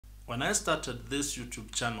When I started this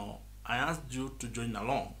YouTube channel, I asked you to join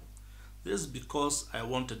along. This is because I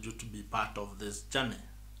wanted you to be part of this journey,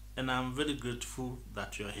 and I'm very grateful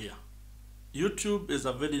that you're here. YouTube is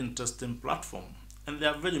a very interesting platform, and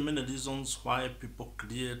there are very many reasons why people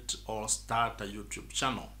create or start a YouTube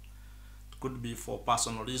channel. It could be for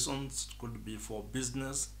personal reasons, it could be for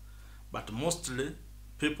business, but mostly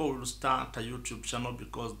people will start a YouTube channel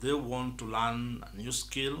because they want to learn a new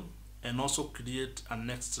skill and also create an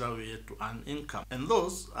extra way to earn income. And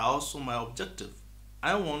those are also my objective.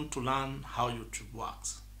 I want to learn how YouTube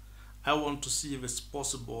works. I want to see if it's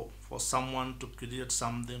possible for someone to create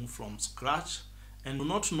something from scratch and do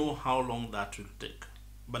not know how long that will take.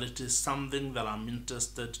 But it is something that I'm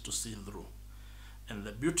interested to see through. And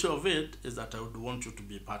the beauty of it is that I would want you to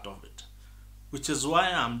be part of it, which is why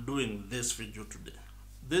I'm doing this video today.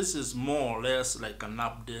 This is more or less like an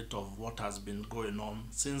update of what has been going on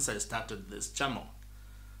since I started this channel.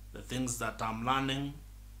 The things that I'm learning,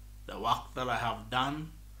 the work that I have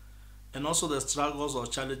done, and also the struggles or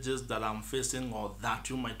challenges that I'm facing or that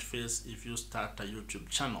you might face if you start a YouTube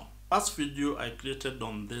channel. First video I created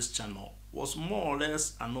on this channel was more or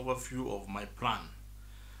less an overview of my plan,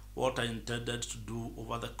 what I intended to do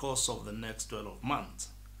over the course of the next 12 months.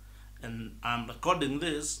 And I'm recording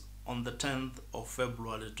this on the 10th of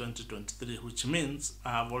February 2023, which means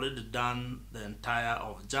I have already done the entire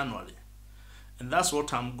of January. And that's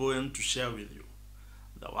what I'm going to share with you.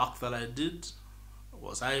 The work that I did,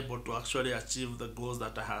 was I able to actually achieve the goals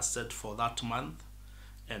that I had set for that month,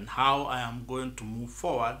 and how I am going to move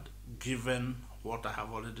forward given what I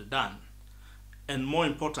have already done. And more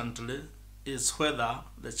importantly, is whether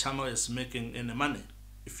the channel is making any money.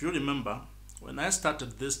 If you remember, when I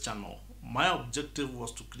started this channel, my objective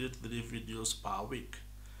was to create 3 videos per week.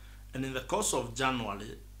 And in the course of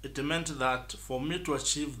January, it meant that for me to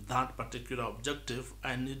achieve that particular objective,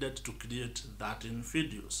 I needed to create 13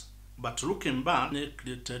 videos. But looking back, I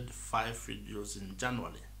created 5 videos in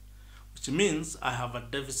January, which means I have a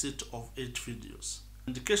deficit of 8 videos.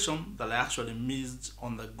 Indication that I actually missed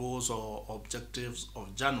on the goals or objectives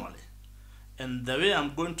of January. And the way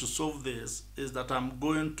I'm going to solve this is that I'm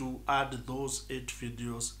going to add those 8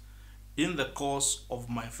 videos in the course of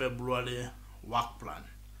my February work plan.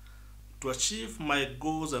 To achieve my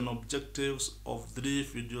goals and objectives of 3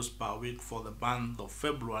 videos per week for the month of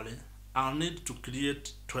February, I'll need to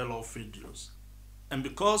create 12 videos. And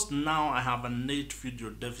because now I have an 8 video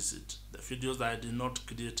deficit, the videos that I did not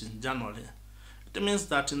create in January, it means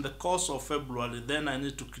that in the course of February, then I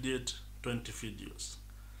need to create 20 videos.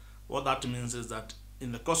 What that means is that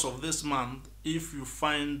in the course of this month, if you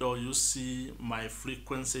find or you see my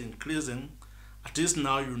frequency increasing, at least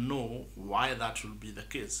now you know why that will be the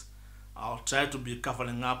case. I'll try to be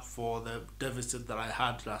covering up for the deficit that I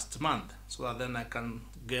had last month, so that then I can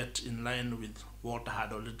get in line with what I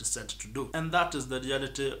had already set to do. And that is the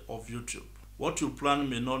reality of YouTube. What you plan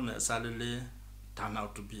may not necessarily turn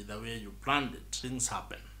out to be the way you planned it. Things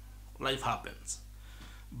happen. Life happens.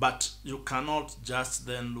 But you cannot just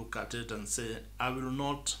then look at it and say, I will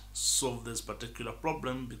not solve this particular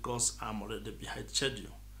problem because I'm already behind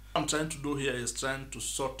schedule. What I'm trying to do here is trying to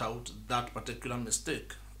sort out that particular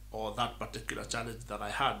mistake or that particular challenge that I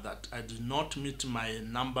had, that I did not meet my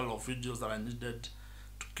number of videos that I needed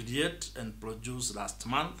to create and produce last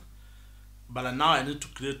month. But now I need to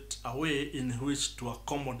create a way in which to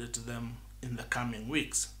accommodate them in the coming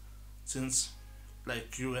weeks, since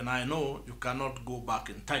like you and I know, you cannot go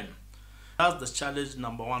back in time. That's the challenge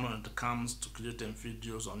number 1 when it comes to creating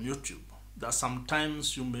videos on YouTube. That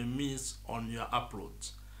sometimes you may miss on your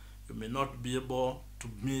uploads. You may not be able to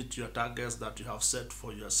meet your targets that you have set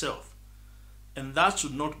for yourself. And that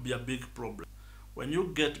should not be a big problem. When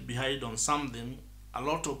you get behind on something, a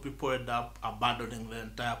lot of people end up abandoning the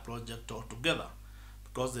entire project altogether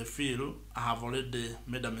because they feel, I have already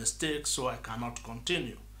made a mistake, so I cannot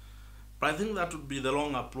continue. But I think that would be the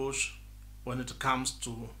wrong approach when it comes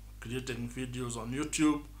to creating videos on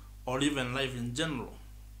YouTube or even live in general.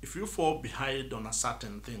 If you fall behind on a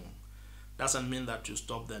certain thing, doesn't mean that you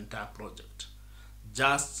stop the entire project.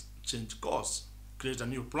 Just change course, create a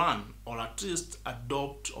new plan, or at least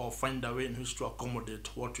adopt or find a way in which to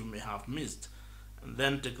accommodate what you may have missed, and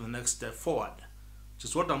then take the next step forward. Which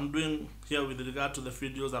is what I'm doing here with regard to the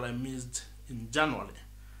videos that I missed in January.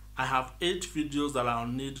 I have 8 videos that I'll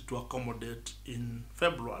need to accommodate in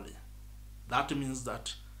February. That means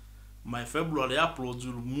that my February uploads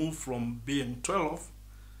will move from being 12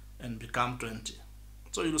 and become 20.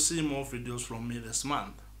 So you'll see more videos from me this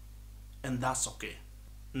month. And that's okay.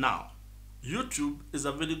 Now, YouTube is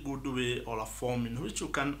a very good way or a form in which you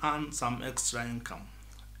can earn some extra income.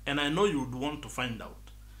 And I know you would want to find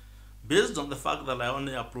out. Based on the fact that I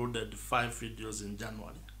only uploaded 5 videos in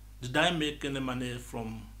January, did I make any money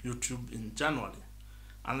from YouTube in January?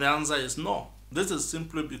 And the answer is no. This is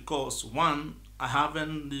simply because, one, I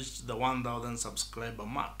haven't reached the 1,000 subscriber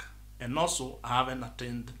mark, and also I haven't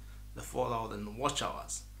attained the 4,000 watch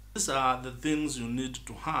hours. These are the things you need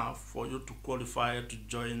to have for you to qualify to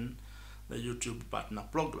join the YouTube Partner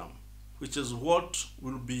Program, which is what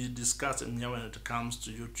we'll be discussing here when it comes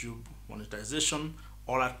to YouTube monetization,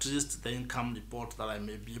 or at least the income report that I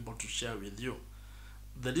may be able to share with you.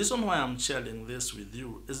 The reason why I'm sharing this with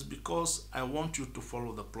you is because I want you to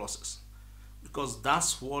follow the process, because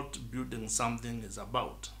that's what building something is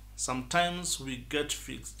about. Sometimes we get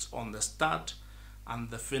fixed on the start and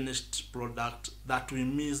the finished product that we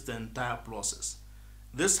miss the entire process.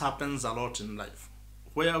 This happens a lot in life,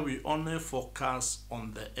 where we only focus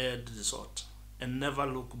on the end result and never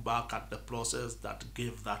look back at the process that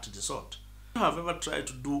gave that result. If you have ever tried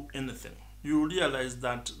to do anything, you realize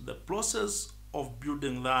that the process of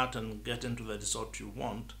building that and getting to the result you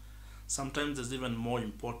want sometimes is even more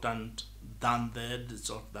important than the end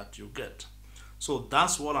result that you get. So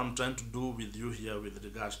that's what I'm trying to do with you here with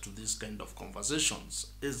regards to this kind of conversations,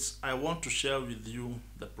 is I want to share with you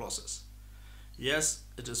the process. Yes,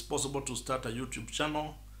 it is possible to start a YouTube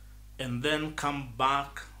channel and then come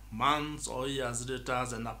back months or years later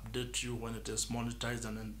and update you when it is monetized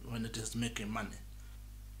and when it is making money.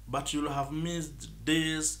 But you'll have missed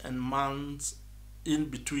days and months in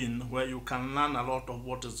between where you can learn a lot of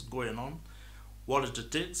what is going on, what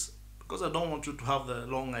it takes, because I don't want you to have the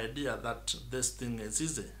wrong idea that this thing is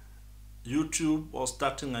easy. YouTube, or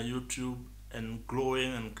starting a YouTube and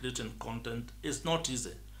growing and creating content, is not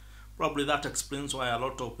easy. Probably that explains why a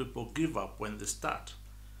lot of people give up when they start.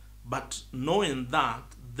 But knowing that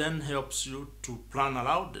then helps you to plan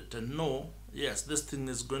around it and know, yes, this thing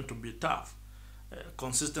is going to be tough.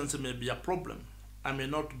 Consistency may be a problem. I may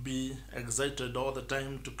not be excited all the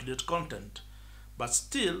time to create content, but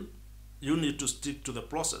still you need to stick to the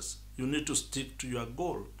process. You need to stick to your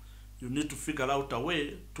goal. You need to figure out a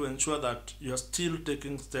way to ensure that you are still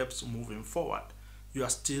taking steps moving forward. You are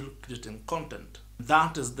still creating content.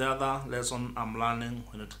 That is the other lesson I'm learning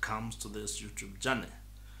when it comes to this YouTube journey,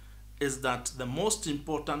 is that the most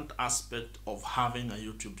important aspect of having a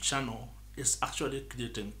YouTube channel is actually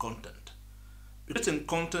creating content. Creating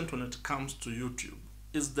content when it comes to YouTube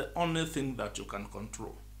is the only thing that you can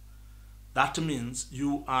control. That means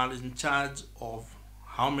you are in charge of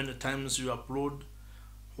how many times you upload,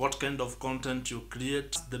 what kind of content you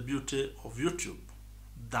create. The beauty of YouTube,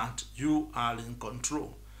 that you are in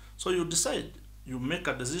control. So you decide, you make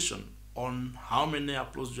a decision on how many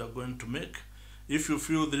uploads you are going to make. If you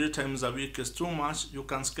feel 3 times a week is too much, you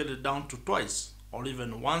can scale it down to twice, or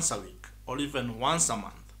even once a week, or even once a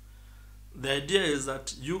month. The idea is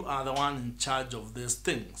that you are the one in charge of this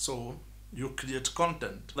thing. So you create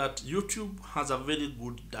content. That YouTube has a very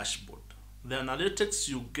good dashboard. The analytics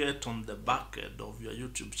you get on the back end of your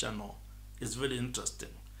YouTube channel is very interesting.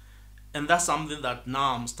 And that's something that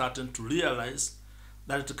now I'm starting to realize,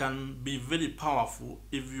 that it can be very powerful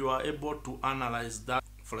if you are able to analyze that.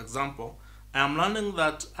 For example, I am learning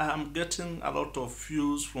that I am getting a lot of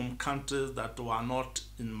views from countries that were not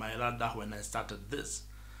in my radar when I started this.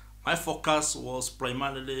 My focus was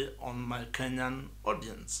primarily on my Kenyan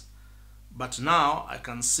audience. But now I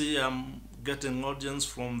can see I'm getting audience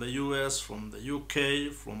from the US, from the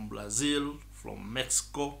UK, from Brazil, from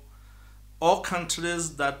Mexico, all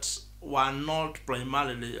countries that were not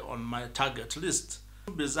primarily on my target list.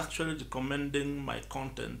 YouTube is actually recommending my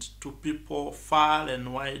content to people far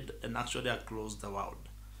and wide and actually across the world.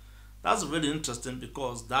 That's very interesting,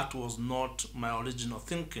 because that was not my original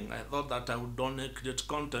thinking. I thought that I would only create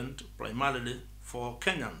content primarily for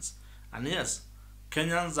Kenyans. And yes,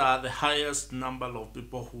 Kenyans are the highest number of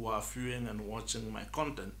people who are viewing and watching my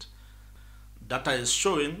content. Data is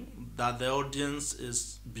showing that the audience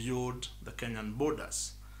is beyond the Kenyan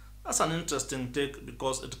borders. That's an interesting take,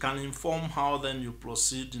 because it can inform how then you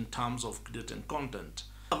proceed in terms of creating content.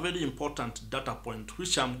 A very important data point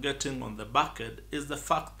which I'm getting on the back end is the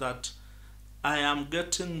fact that I am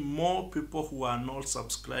getting more people who are not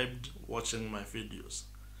subscribed watching my videos.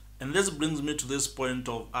 And this brings me to this point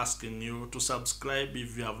of asking you to subscribe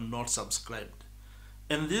if you have not subscribed.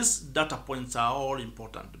 And these data points are all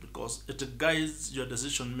important because it guides your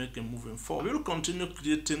decision making moving forward. We will continue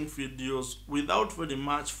creating videos without very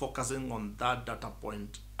much focusing on that data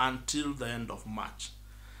point until the end of March.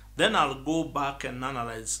 Then I'll go back and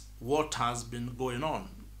analyze what has been going on.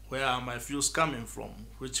 Where are my views coming from?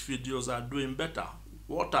 Which videos are doing better?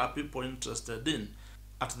 What are people interested in?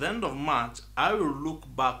 At the end of March, I will look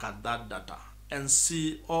back at that data and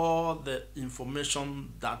see all the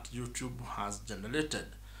information that YouTube has generated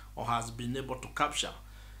or has been able to capture.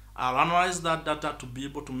 I'll analyze that data to be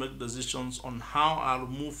able to make decisions on how I'll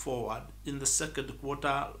move forward in the second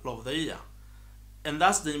quarter of the year. And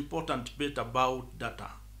that's the important bit about data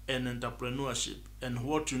and entrepreneurship and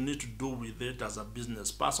what you need to do with it as a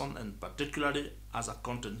business person and particularly as a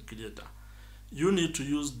content creator. You need to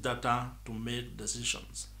use data to make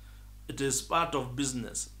decisions. It is part of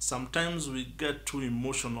business. Sometimes we get too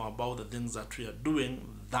emotional about the things that we are doing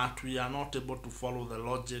that we are not able to follow the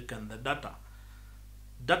logic and the data.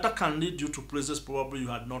 Data can lead you to places probably you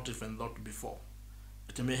had not even thought before.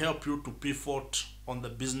 It may help you to pivot on the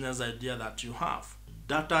business idea that you have.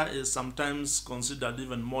 Data is sometimes considered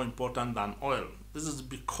even more important than oil. This is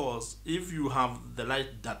because if you have the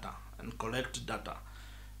right data and correct data,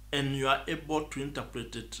 and you are able to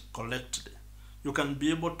interpret it correctly, you can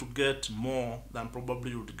be able to get more than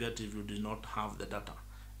probably you would get if you did not have the data.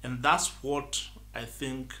 And that's what I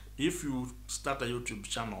think if you start a YouTube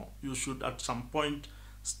channel, you should at some point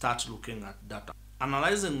start looking at data.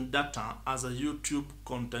 Analyzing data as a YouTube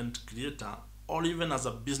content creator or even as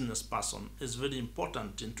a business person is very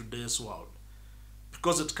important in today's world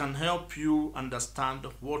because it can help you understand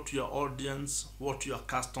what your audience, what your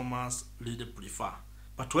customers really prefer.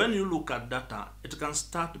 But when you look at data, it can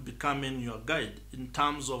start becoming your guide in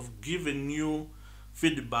terms of giving you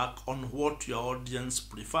feedback on what your audience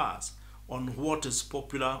prefers, on what is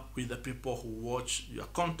popular with the people who watch your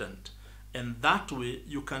content. And that way,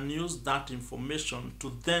 you can use that information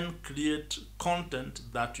to then create content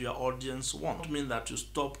that your audience wants. It doesn't mean that you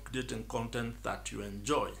stop creating content that you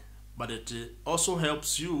enjoy, but it also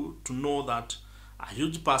helps you to know that a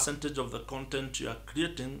huge percentage of the content you are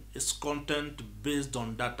creating is content based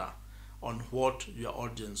on data, on what your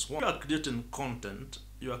audience wants.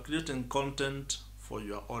 You are creating content for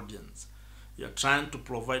your audience. You are trying to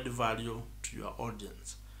provide value to your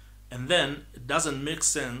audience. And then it doesn't make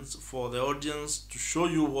sense for the audience to show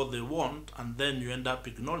you what they want and then you end up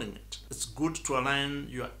ignoring it. It's good to align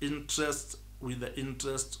your interests with the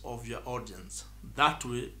interests of your audience. That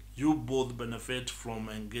way, you both benefit from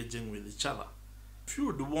engaging with each other. If you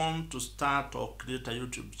would want to start or create a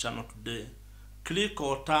YouTube channel today, click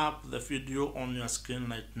or tap the video on your screen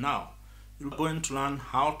right now. You're going to learn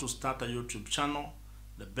how to start a YouTube channel,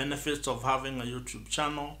 the benefits of having a YouTube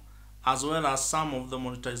channel, as well as some of the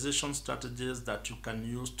monetization strategies that you can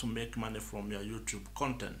use to make money from your YouTube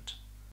content.